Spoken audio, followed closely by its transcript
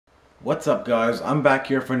What's up, guys? I'm back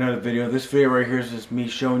here for another video. This video right here is just me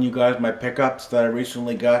showing you guys my pickups that I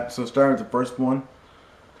recently got. So starting with the first one,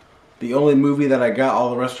 the only movie that I got, all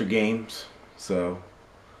the rest are games. So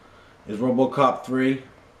is RoboCop 3.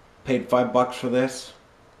 Paid $5 for this.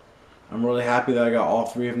 I'm really happy that I got all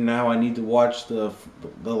three of them now. I need to watch the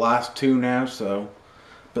last two now.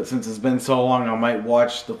 But since it's been so long, I might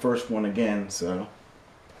watch the first one again. So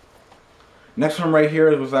next one right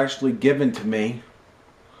here was actually given to me.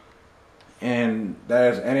 And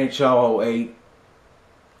that is NHL 08.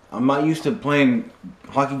 I'm not used to playing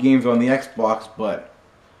hockey games on the Xbox, but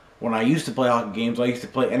when I used to play hockey games, I used to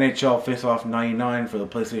play NHL Face-Off 99 for the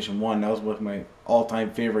PlayStation 1. That was my all-time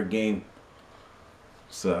favorite game.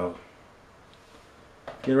 So,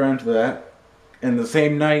 get around to that. And the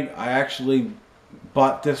same night, I actually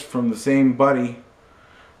bought this from the same buddy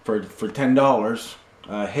for $10,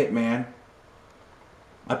 Hitman.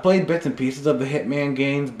 I played bits and pieces of the Hitman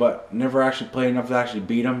games, but never actually played enough to actually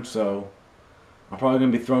beat them, so I'm probably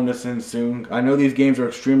going to be throwing this in soon. I know these games are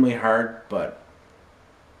extremely hard, but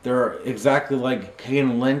they're exactly like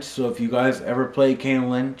Kane and Lynch, so if you guys ever played Kane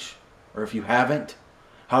and Lynch, or if you haven't,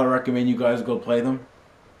 I highly recommend you guys go play them.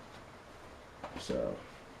 So,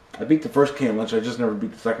 I beat the first Kane and Lynch, I just never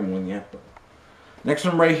beat the second one yet. But next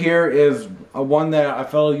one right here is one that a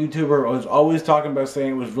fellow YouTuber was always talking about,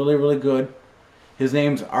 saying it was really, really good. His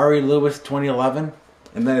name's Ari Lewis 2011,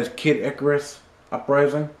 and that is Kid Icarus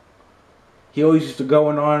Uprising. He always used to go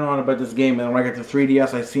on and on about this game, and when I got the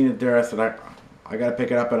 3DS, I seen it there. I said, I gotta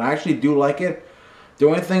pick it up, and I actually do like it. The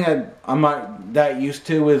only thing that I'm not that used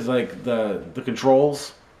to is like the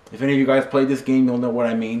controls. If any of you guys played this game, you'll know what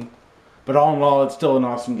I mean. But all in all, it's still an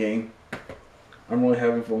awesome game. I'm really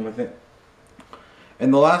having fun with it.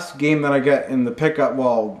 And the last game that I got in the pickup,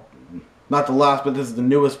 well, not the last, but this is the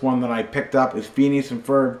newest one that I picked up, is Phineas and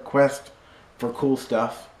Ferb Quest for Cool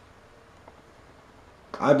Stuff.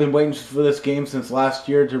 I've been waiting for this game since last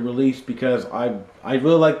year to release because I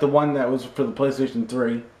really like the one that was for the PlayStation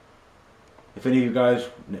 3. If any of you guys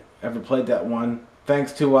ever played that one.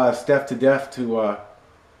 Thanks to Steph to Death to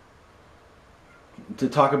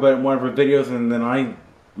talk about it in one of her videos, and then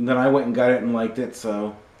I went and got it and liked it,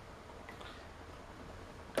 so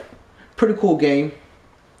pretty cool game.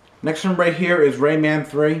 Next one right here is Rayman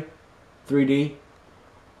 3 3D.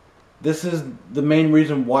 This is the main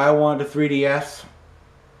reason why I wanted a 3DS.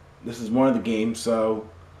 This is one of the games, so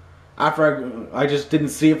after I just didn't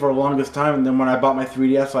see it for the longest time, and then when I bought my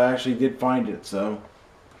 3DS, I actually did find it, so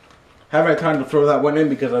haven't had time to throw that one in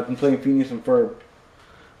because I've been playing Phineas and Ferb.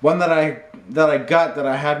 One that I got that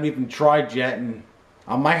I haven't even tried yet, and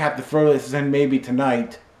I might have to throw this in maybe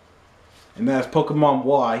tonight, and that is Pokemon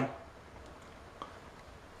Y.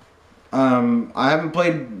 I haven't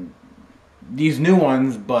played these new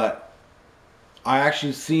ones, but I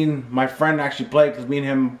actually seen my friend actually play it because me and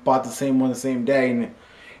him bought the same one the same day, and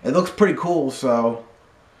it looks pretty cool, so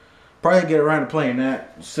probably get around to playing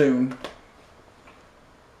that soon.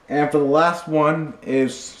 And for the last one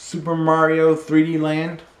is Super Mario 3D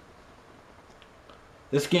Land.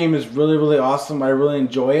 This game is really, really awesome. I really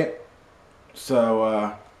enjoy it.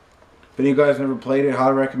 So, if any of you guys never played it, I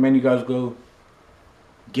highly recommend you guys go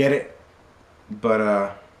get it.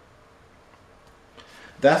 But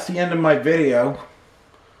that's the end of my video.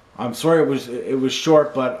 I'm sorry it was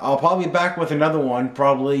short, but I'll probably be back with another one. I'm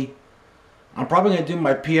probably gonna do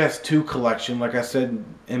my PS2 collection, like I said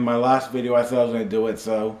in my last video. I thought I was gonna do it,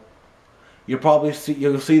 so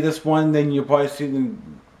you'll see this one, then you'll probably see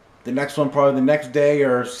the next one probably the next day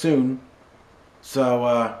or soon. So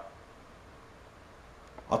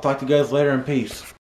I'll talk to you guys later, and peace.